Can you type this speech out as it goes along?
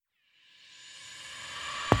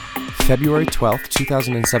February 12th,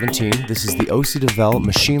 2017. This is the OC Develop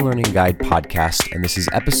Machine Learning Guide podcast, and this is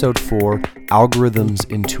episode 4, Algorithms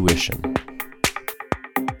Intuition.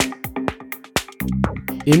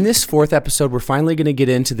 In this fourth episode, we're finally going to get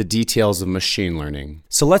into the details of machine learning.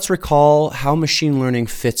 So let's recall how machine learning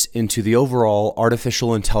fits into the overall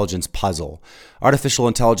artificial intelligence puzzle. Artificial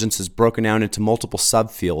intelligence is broken down into multiple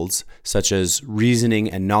subfields, such as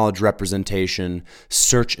reasoning and knowledge representation,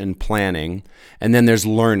 search and planning, and then there's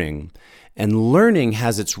learning. And learning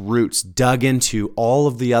has its roots dug into all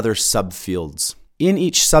of the other subfields. In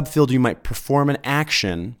each subfield, you might perform an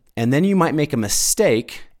action, and then you might make a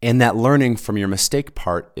mistake, and that learning from your mistake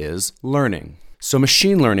part is learning. So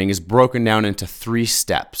machine learning is broken down into 3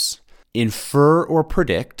 steps: infer or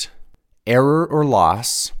predict, error or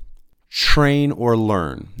loss, train or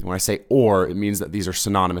learn. And when I say or, it means that these are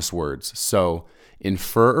synonymous words. So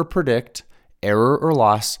infer or predict, error or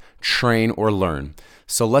loss, train or learn.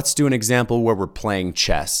 So let's do an example where we're playing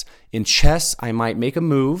chess. In chess, I might make a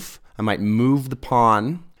move. I might move the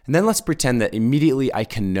pawn. And then let's pretend that immediately I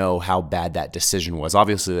can know how bad that decision was.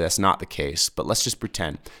 Obviously, that's not the case, but let's just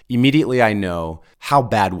pretend. Immediately I know how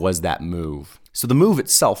bad was that move. So the move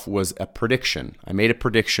itself was a prediction. I made a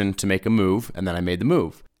prediction to make a move, and then I made the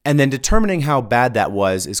move. And then determining how bad that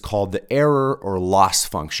was is called the error or loss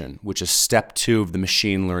function, which is step 2 of the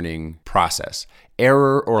machine learning process.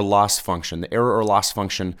 Error or loss function. The error or loss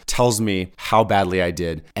function tells me how badly I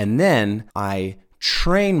did. And then I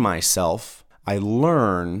train myself. I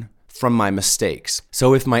learn from my mistakes.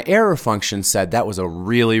 So if my error function said that was a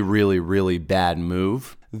really bad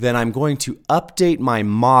move, then I'm going to update my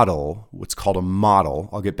model, what's called a model,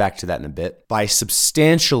 I'll get back to that in a bit, by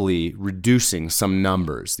substantially reducing some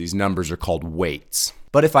numbers. These numbers are called weights.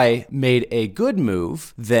 But if I made a good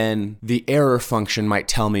move, then the error function might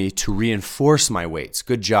tell me to reinforce my weights.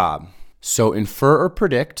 Good job. So infer or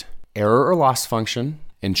predict, error or loss function,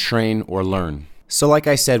 and train or learn. So like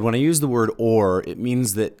I said, when I use the word or, it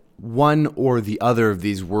means that one or the other of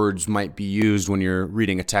these words might be used when you're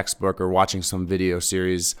reading a textbook or watching some video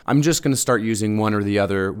series. I'm just going to start using one or the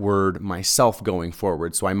other word myself going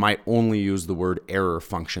forward, so I might only use the word error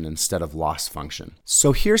function instead of loss function.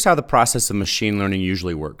 So here's how the process of machine learning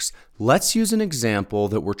usually works. Let's use an example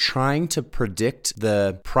that we're trying to predict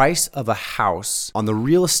the price of a house on the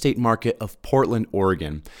real estate market of Portland,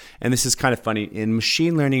 Oregon. And this is kind of funny. In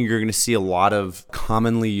machine learning, you're going to see a lot of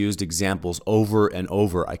commonly used examples over and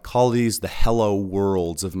over. I call these the hello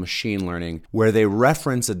worlds of machine learning, where they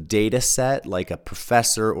reference a data set, like a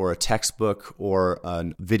professor or a textbook or a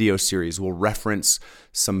video series will reference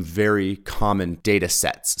some very common data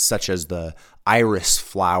sets, such as the iris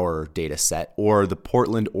flower data set or the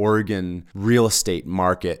Portland, Oregon real estate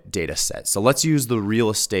market data set. So let's use the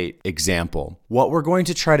real estate example. What we're going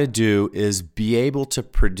to try to do is be able to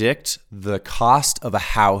predict the cost of a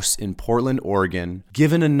house in Portland, Oregon,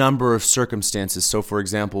 given a number of circumstances. So for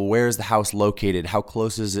example, where is the house located? How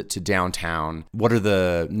close is it to downtown? What are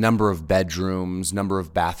the number of bedrooms, number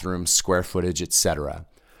of bathrooms, square footage, etc.?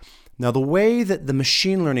 Now, the way that the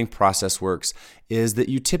machine learning process works is that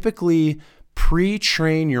you typically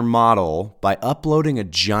pre-train your model by uploading a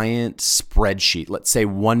giant spreadsheet, let's say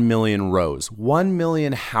 1 million rows, 1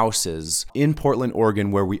 million houses in Portland,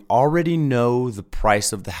 Oregon, where we already know the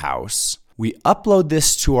price of the house. We upload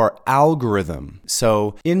this to our algorithm.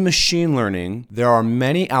 So in machine learning, there are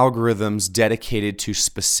many algorithms dedicated to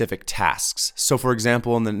specific tasks. So for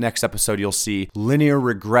example, in the next episode, you'll see linear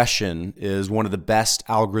regression is one of the best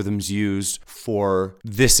algorithms used for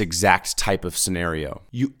this exact type of scenario.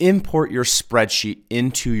 You import your spreadsheet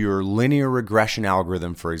into your linear regression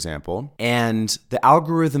algorithm, for example, and the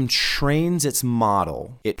algorithm trains its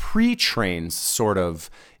model. It pre-trains sort of.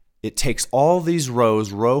 It takes all these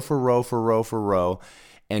rows, row for row,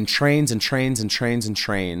 and trains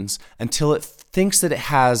until it thinks that it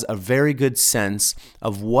has a very good sense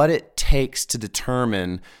of what it takes to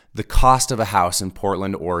determine the cost of a house in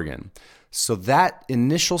Portland, Oregon. So that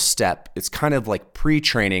initial step, it's kind of like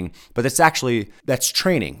pre-training, but that's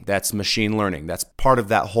training. That's machine learning. That's part of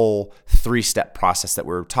that whole 3-step process that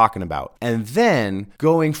we're talking about. And then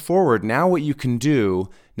going forward, now what you can do,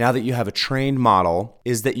 now that you have a trained model,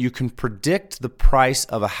 is that you can predict the price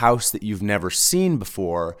of a house that you've never seen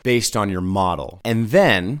before based on your model. And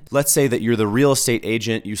then, let's say that you're the real estate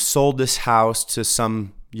agent, you sold this house to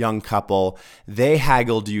some young couple, they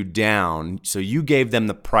haggled you down. So you gave them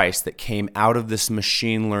the price that came out of this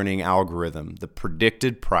machine learning algorithm, the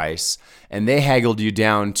predicted price, and they haggled you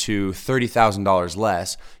down to $30,000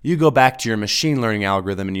 less. You go back to your machine learning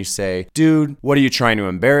algorithm and you say, dude, what are you trying to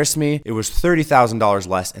embarrass me? It was $30,000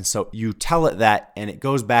 less. And so you tell it that, and it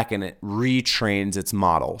goes back and it retrains its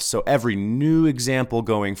model. So every new example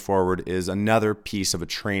going forward is another piece of a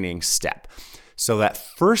training step. So that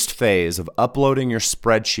first phase of uploading your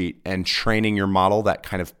spreadsheet and training your model, that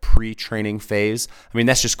kind of pre-training phase,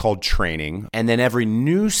 that's just called training. And then every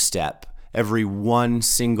new step, every one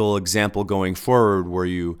single example going forward where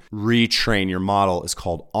you retrain your model is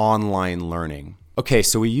called online learning. Okay,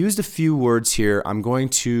 so we used a few words here. I'm going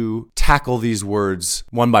to tackle these words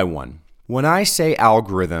one by one. When I say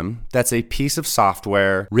algorithm, that's a piece of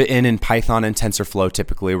software written in Python and TensorFlow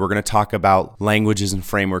typically. We're going to talk about languages and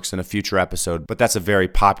frameworks in a future episode, but that's a very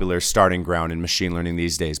popular starting ground in machine learning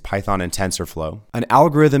these days, Python and TensorFlow. An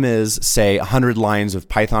algorithm is, say, 100 lines of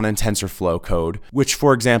Python and TensorFlow code, which,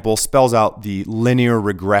 for example, spells out the linear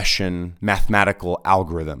regression mathematical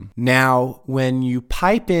algorithm. Now, when you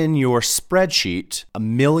pipe in your spreadsheet,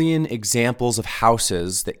 1 million examples of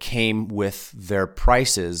houses that came with their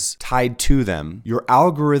prices tied to them, your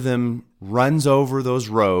algorithm runs over those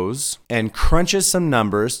rows and crunches some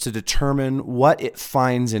numbers to determine what it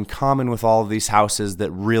finds in common with all of these houses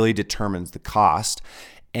that really determines the cost.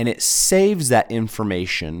 And it saves that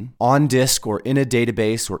information on disk or in a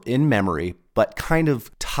database or in memory, but kind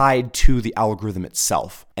of tied to the algorithm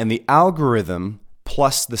itself. And the algorithm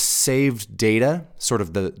plus the saved data, sort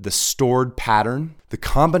of the stored pattern, the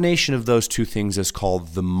combination of those two things is called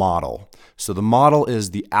the model. So the model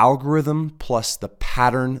is the algorithm plus the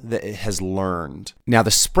pattern that it has learned. Now, the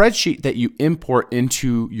spreadsheet that you import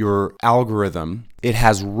into your algorithm, it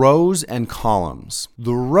has rows and columns.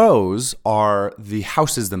 The rows are the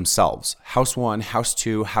houses themselves: house 1, house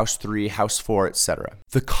 2, house 3, house 4, etc.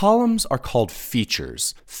 The columns are called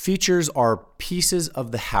features. Features are pieces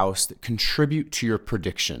of the house that contribute to your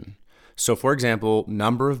prediction. So, for example,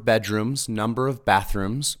 number of bedrooms, number of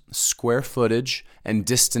bathrooms, square footage, and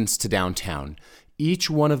distance to downtown. Each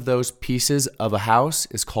one of those pieces of a house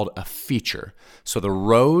is called a feature. So the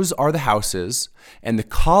rows are the houses, and the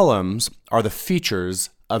columns are the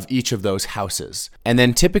features of each of those houses. And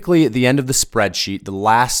then typically at the end of the spreadsheet, the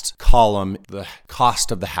last column, the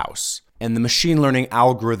cost of the house. And the machine learning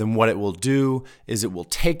algorithm, what it will do is it will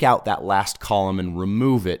take out that last column and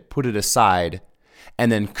remove it, put it aside,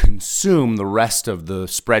 and then consume the rest of the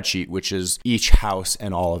spreadsheet, which is each house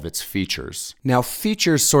and all of its features. Now,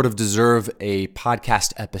 features sort of deserve a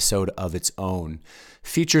podcast episode of its own.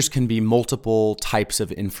 Features can be multiple types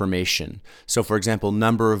of information. So, for example,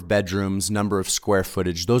 number of bedrooms, number of square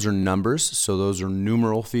footage, those are numbers, so those are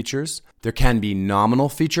numeral features. There can be nominal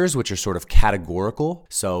features, which are sort of categorical.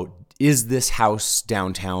 So, is this house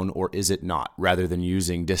downtown or is it not? Rather than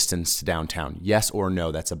using distance to downtown. Yes or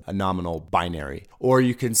no, that's a nominal binary. Or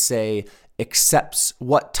you can say, accepts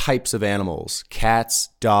what types of animals, cats,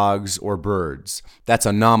 dogs, or birds. That's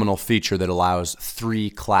a nominal feature that allows 3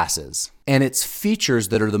 classes. And it's features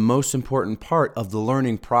that are the most important part of the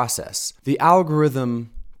learning process. The algorithm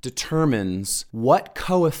determines what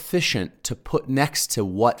coefficient to put next to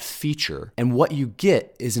what feature, and what you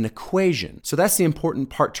get is an equation. So that's the important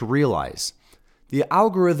part to realize. The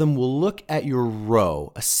algorithm will look at your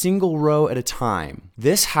row, a single row at a time.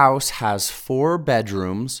 This house has 4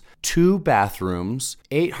 bedrooms, 2 bathrooms,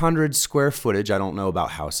 800 square footage. I don't know about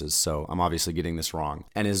houses, so I'm obviously getting this wrong.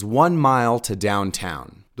 And is 1 mile to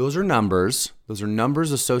downtown. Those are numbers. Those are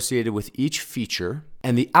numbers associated with each feature.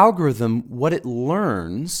 And the algorithm, what it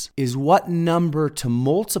learns is what number to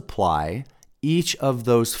multiply each of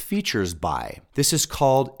those features by. This is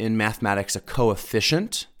called, in mathematics, a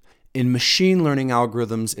coefficient. In machine learning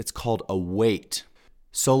algorithms, it's called a weight.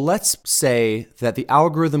 So let's say that the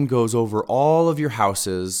algorithm goes over all of your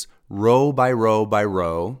houses, row by row by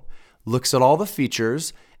row, looks at all the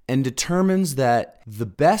features, and determines that the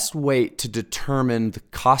best way to determine the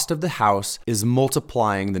cost of the house is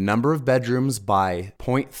multiplying the number of bedrooms by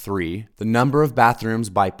 0.3, the number of bathrooms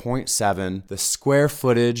by 0.7, the square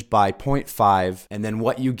footage by 0.5, and then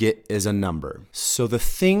what you get is a number. So the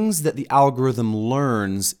things that the algorithm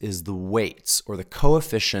learns is the weights or the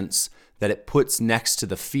coefficients that it puts next to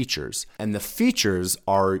the features. And the features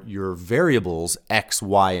are your variables X,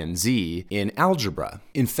 Y, and Z in algebra.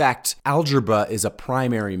 In fact, algebra is a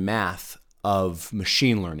primary math of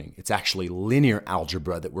machine learning. It's actually linear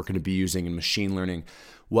algebra that we're going to be using in machine learning.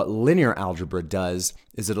 What linear algebra does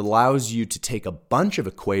is it allows you to take a bunch of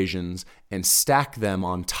equations and stack them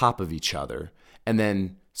on top of each other, and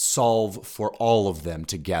then solve for all of them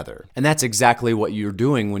together. And that's exactly what you're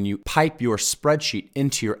doing when you pipe your spreadsheet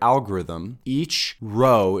into your algorithm. Each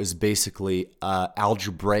row is basically an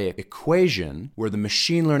algebraic equation where the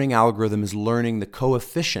machine learning algorithm is learning the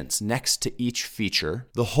coefficients next to each feature.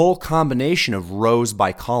 The whole combination of rows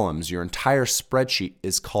by columns, your entire spreadsheet,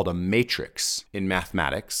 is called a matrix in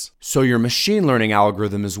mathematics. So your machine learning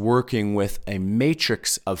algorithm is working with a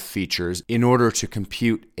matrix of features in order to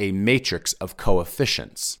compute a matrix of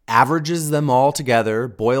coefficients, averages them all together,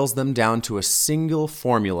 boils them down to a single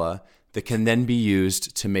formula that can then be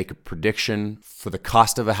used to make a prediction for the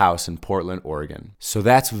cost of a house in Portland, Oregon. So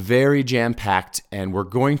that's very jam-packed, and we're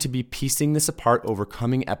going to be piecing this apart over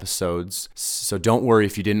coming episodes. So don't worry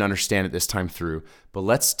if you didn't understand it this time through, but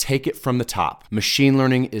let's take it from the top. Machine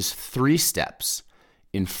learning is 3 steps: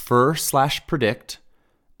 infer/predict,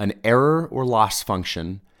 an error or loss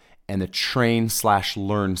function, and a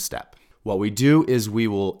train/learn step. What we do is we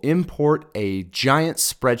will import a giant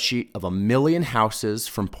spreadsheet of 1 million houses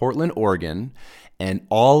from Portland, Oregon, and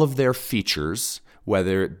all of their features,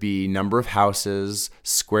 whether it be number of houses,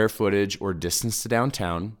 square footage, or distance to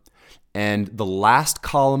downtown. And the last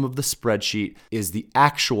column of the spreadsheet is the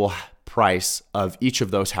actual price of each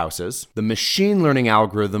of those houses. The machine learning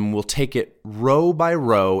algorithm will take it row by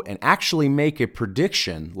row and actually make a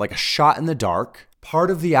prediction, like a shot in the dark.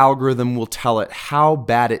 Part of the algorithm will tell it how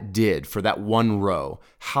bad it did for that one row.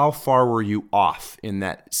 How far were you off in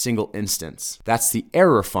that single instance? That's the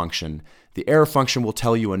error function. The error function will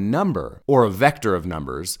tell you a number or a vector of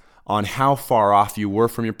numbers on how far off you were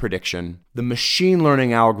from your prediction. The machine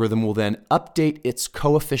learning algorithm will then update its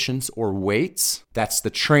coefficients or weights. That's the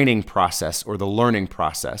training process or the learning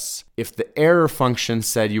process. If the error function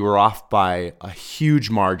said you were off by a huge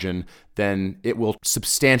margin, then it will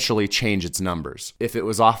substantially change its numbers. If it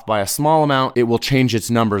was off by a small amount, it will change its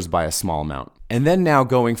numbers by a small amount. And then now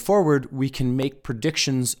going forward, we can make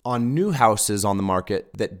predictions on new houses on the market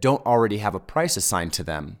that don't already have a price assigned to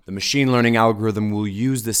them. The machine learning algorithm will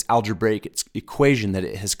use this algebraic equation that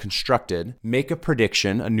it has constructed, make a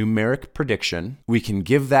prediction, a numeric prediction. We can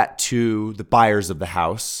give that to the buyers of the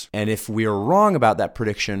house. And if we are wrong about that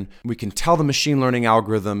prediction, we can tell the machine learning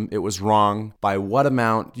algorithm it was wrong by what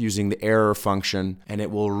amount using the error function, and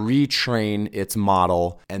it will retrain its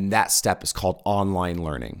model. And that step is called online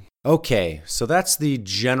learning. Okay, so that's the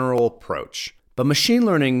general approach. But machine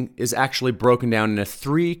learning is actually broken down into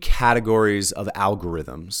 3 categories of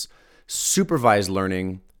algorithms: supervised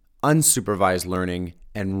learning, unsupervised learning,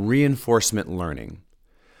 and reinforcement learning.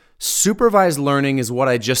 Supervised learning is what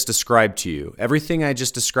I just described to you. Everything I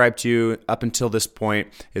just described to you up until this point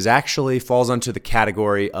is actually falls under the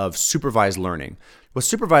category of supervised learning. What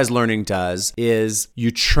supervised learning does is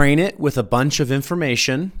you train it with a bunch of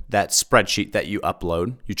information, that spreadsheet that you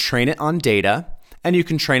upload. You train it on data, and you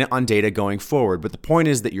can train it on data going forward. But the point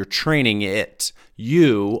is that you're training it.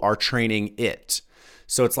 You are training it.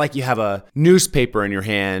 So it's like you have a newspaper in your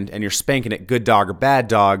hand and you're spanking it good dog or bad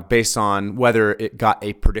dog based on whether it got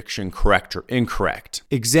a prediction correct or incorrect.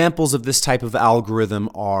 Examples of this type of algorithm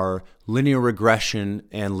are linear regression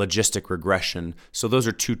and logistic regression. So those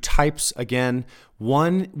are 2 types again.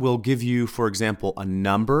 One will give you, for example, a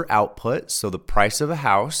number output, so the price of a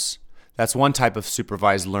house. That's one type of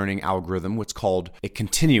supervised learning algorithm, what's called a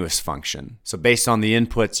continuous function. So based on the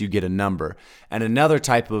inputs, you get a number. And another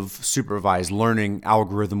type of supervised learning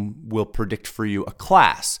algorithm will predict for you a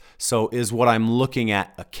class. So is what I'm looking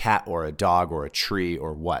at a cat or a dog or a tree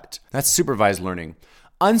or what? That's supervised learning.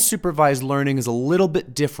 Unsupervised learning is a little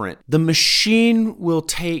bit different. The machine will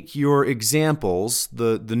take your examples,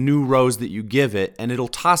 the new rows that you give it, and it'll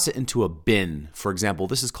toss it into a bin. For example,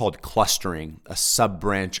 this is called clustering, a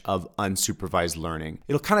sub-branch of unsupervised learning.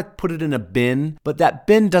 It'll kind of put it in a bin, but that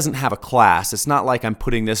bin doesn't have a class. It's not like I'm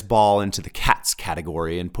putting this ball into the cat's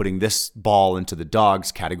category and putting this ball into the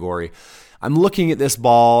dog's category. I'm looking at this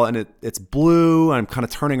ball and it's blue. I'm kind of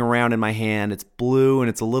turning around in my hand. It's blue and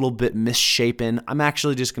it's a little bit misshapen. I'm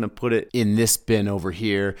actually just going to put it in this bin over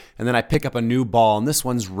here. And then I pick up a new ball and this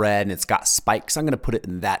one's red and it's got spikes. I'm going to put it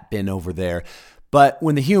in that bin over there. But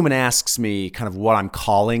when the human asks me kind of what I'm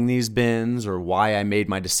calling these bins or why I made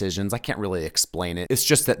my decisions, I can't really explain it. It's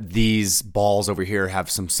just that these balls over here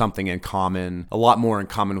have something in common, a lot more in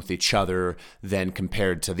common with each other than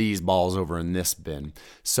compared to these balls over in this bin.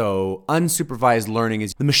 So unsupervised learning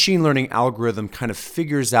is the machine learning algorithm kind of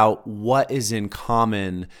figures out what is in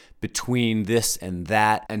common between this and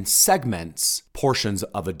that and segments portions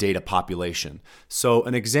of a data population. So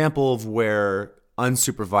an example of where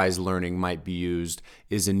unsupervised learning might be used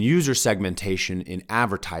is in user segmentation in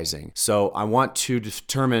advertising. So I want to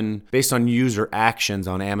determine, based on user actions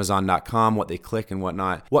on Amazon.com, what they click and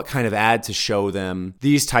whatnot, what kind of ad to show them.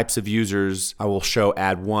 These types of users, I will show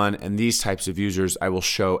ad 1, and these types of users, I will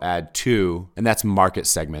show ad 2, and that's market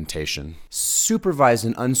segmentation. Supervised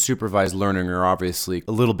and unsupervised learning are obviously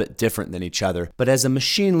a little bit different than each other, but as a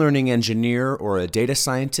machine learning engineer or a data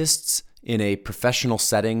scientist, in a professional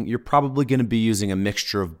setting, you're probably going to be using a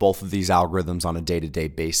mixture of both of these algorithms on a day-to-day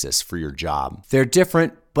basis for your job. They're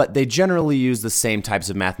different, but they generally use the same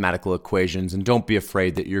types of mathematical equations, and don't be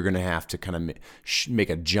afraid that you're going to have to kind of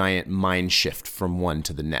make a giant mind shift from one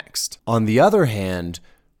to the next. On the other hand,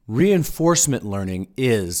 reinforcement learning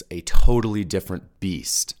is a totally different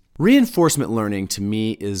beast. Reinforcement learning, to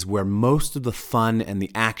me, is where most of the fun and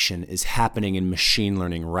the action is happening in machine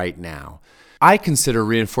learning right now. I consider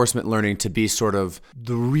reinforcement learning to be sort of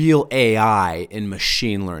the real AI in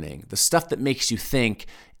machine learning, the stuff that makes you think,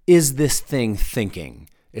 is this thing thinking?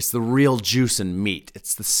 It's the real juice and meat.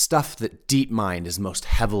 It's the stuff that DeepMind is most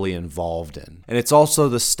heavily involved in. And it's also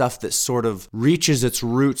the stuff that sort of reaches its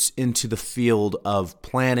roots into the field of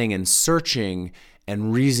planning and searching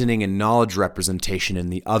and reasoning and knowledge representation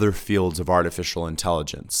in the other fields of artificial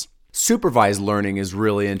intelligence. Supervised learning is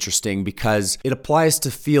really interesting because it applies to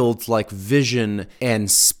fields like vision and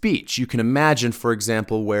speech. You can imagine, for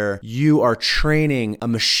example, where you are training a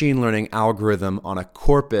machine learning algorithm on a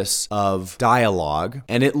corpus of dialogue,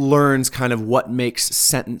 and it learns kind of what makes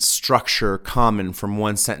sentence structure common from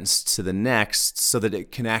one sentence to the next so that it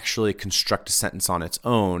can actually construct a sentence on its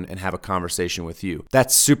own and have a conversation with you.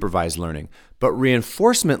 That's supervised learning. But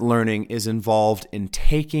reinforcement learning is involved in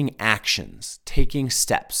taking actions, taking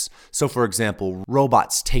steps. So for example,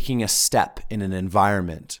 robots taking a step in an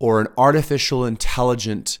environment, or an artificial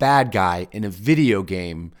intelligent bad guy in a video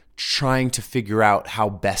game trying to figure out how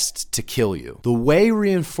best to kill you. The way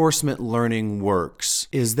reinforcement learning works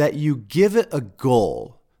is that you give it a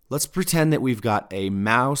goal. Let's pretend that we've got a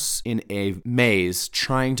mouse in a maze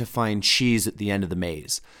trying to find cheese at the end of the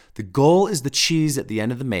maze. The goal is the cheese at the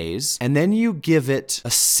end of the maze, and then you give it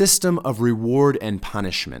a system of reward and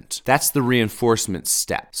punishment. That's the reinforcement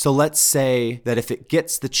step. So let's say that if it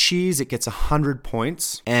gets the cheese, it gets 100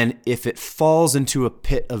 points, and if it falls into a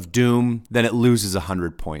pit of doom, then it loses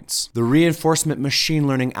 100 points. The reinforcement machine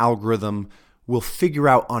learning algorithm will figure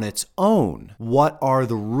out on its own what are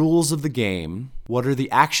the rules of the game, what are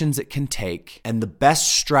the actions it can take, and the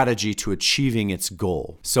best strategy to achieving its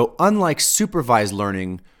goal. So unlike supervised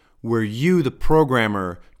learning, where you, the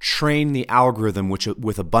programmer, train the algorithm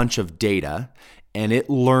with a bunch of data, and it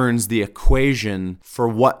learns the equation for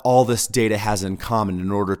what all this data has in common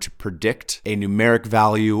in order to predict a numeric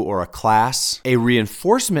value or a class. A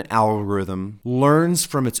reinforcement algorithm learns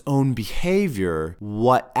from its own behavior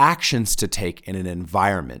what actions to take in an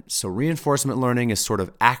environment. So reinforcement learning is sort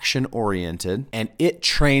of action-oriented, and it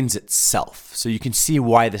trains itself. So you can see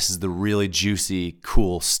why this is the really juicy,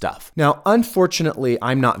 cool stuff. Now, unfortunately,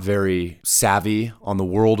 I'm not very savvy on the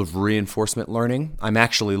world of reinforcement learning. I'm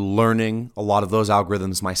actually learning a lot of those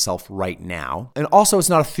algorithms myself right now. And also, it's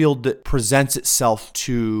not a field that presents itself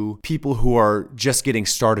to people who are just getting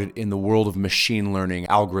started in the world of machine learning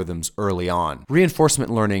algorithms early on. Reinforcement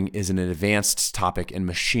learning is an advanced topic in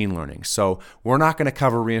machine learning. So we're not going to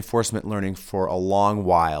cover reinforcement learning for a long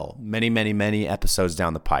while, many episodes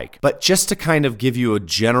down the pike. But just to kind of give you a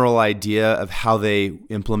general idea of how they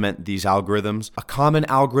implement these algorithms, a common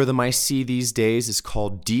algorithm I see these days is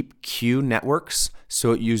called deep Q networks.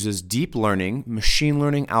 So it uses deep learning, machine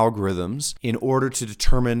learning algorithms in order to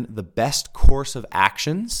determine the best course of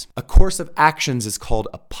actions. A course of actions is called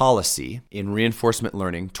a policy in reinforcement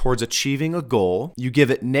learning towards achieving a goal. You give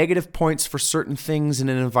it negative points for certain things in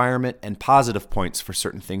an environment and positive points for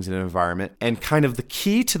certain things in an environment. And kind of the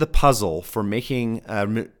key to the puzzle for making a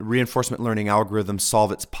reinforcement learning algorithm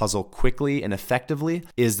solve its puzzle quickly and effectively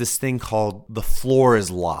is this thing called the floor is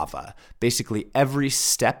lava. Basically, every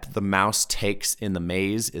step the mouse takes in the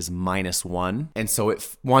maze is -1. And so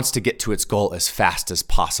it wants to get to its goal as fast as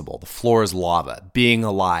possible. The floor is lava. Being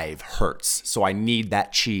alive hurts. So I need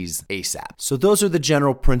that cheese ASAP. So those are the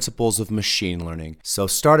general principles of machine learning. So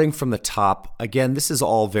starting from the top, again, this is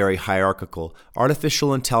all very hierarchical.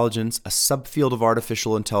 Artificial intelligence, a subfield of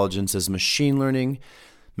artificial intelligence is machine learning.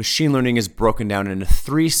 Machine learning is broken down into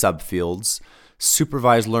 3 subfields: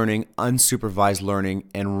 supervised learning, unsupervised learning,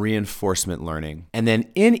 and reinforcement learning. And then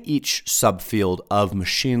in each subfield of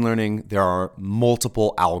machine learning, there are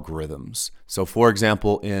multiple algorithms. So for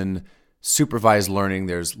example, in supervised learning,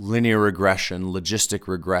 there's linear regression, logistic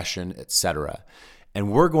regression, etc. And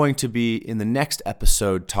we're going to be in the next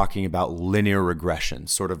episode talking about linear regression,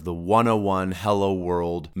 sort of the 101 hello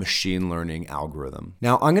world machine learning algorithm.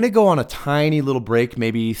 Now, I'm going to go on a tiny little break,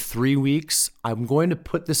 maybe 3 weeks. I'm going to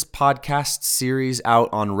put this podcast series out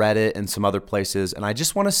on Reddit and some other places, and I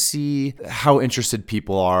just want to see how interested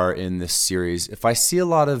people are in this series. If I see a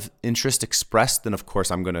lot of interest expressed, then of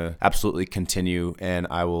course I'm going to absolutely continue, and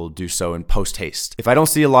I will do so in post haste. If I don't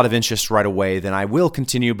see a lot of interest right away, then I will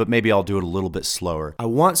continue, but maybe I'll do it a little bit slower. I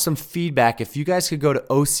want some feedback. If you guys could go to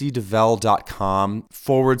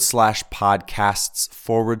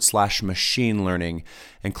ocdevel.com/podcasts/machine learning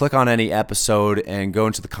and click on any episode and go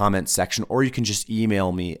into the comments section, or you can just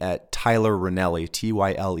email me at tylerrenelli,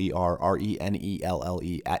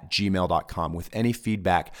 tylerrenelle @gmail.com with any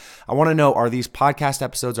feedback. I want to know, are these podcast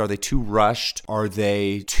episodes, are they too rushed? Are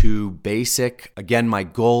they too basic? Again, my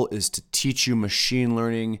goal is to teach you machine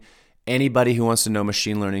learning. Anybody who wants to know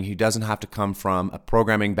machine learning, who doesn't have to come from a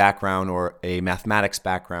programming background or a mathematics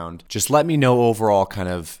background, just let me know overall kind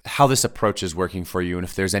of how this approach is working for you and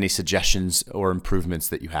if there's any suggestions or improvements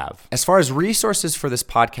that you have. As far as resources for this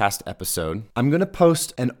podcast episode, I'm going to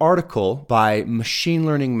post an article by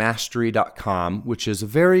machinelearningmastery.com, which is a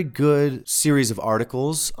very good series of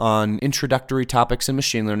articles on introductory topics in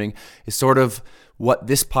machine learning. It's sort of what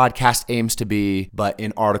this podcast aims to be, but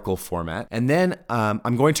in article format. And then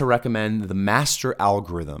I'm going to recommend The Master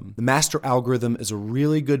Algorithm. The Master Algorithm is a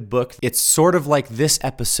really good book. It's sort of like this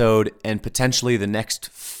episode and potentially the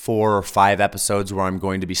next 4 or 5 episodes where I'm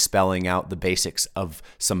going to be spelling out the basics of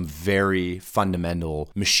some very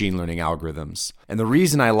fundamental machine learning algorithms. And the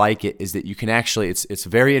reason I like it is that you can actually, it's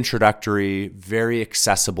very introductory, very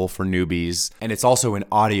accessible for newbies, and it's also in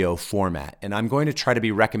audio format. And I'm going to try to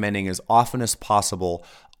be recommending as often as possible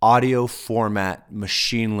audio format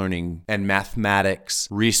machine learning and mathematics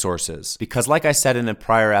resources. Because like I said in a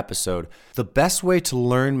prior episode, the best way to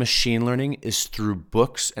learn machine learning is through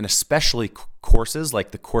books, and especially courses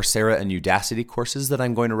like the Coursera and Udacity courses that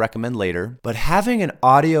I'm going to recommend later. But having an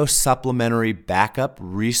audio supplementary backup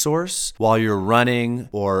resource while you're running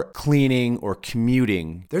or cleaning or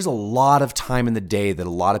commuting, there's a lot of time in the day that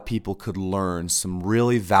a lot of people could learn some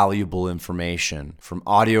really valuable information from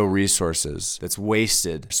audio resources that's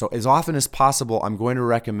wasted. So as often as possible, I'm going to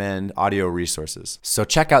recommend audio resources. So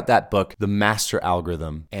check out that book, The Master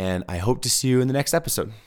Algorithm, and I hope to see you in the next episode.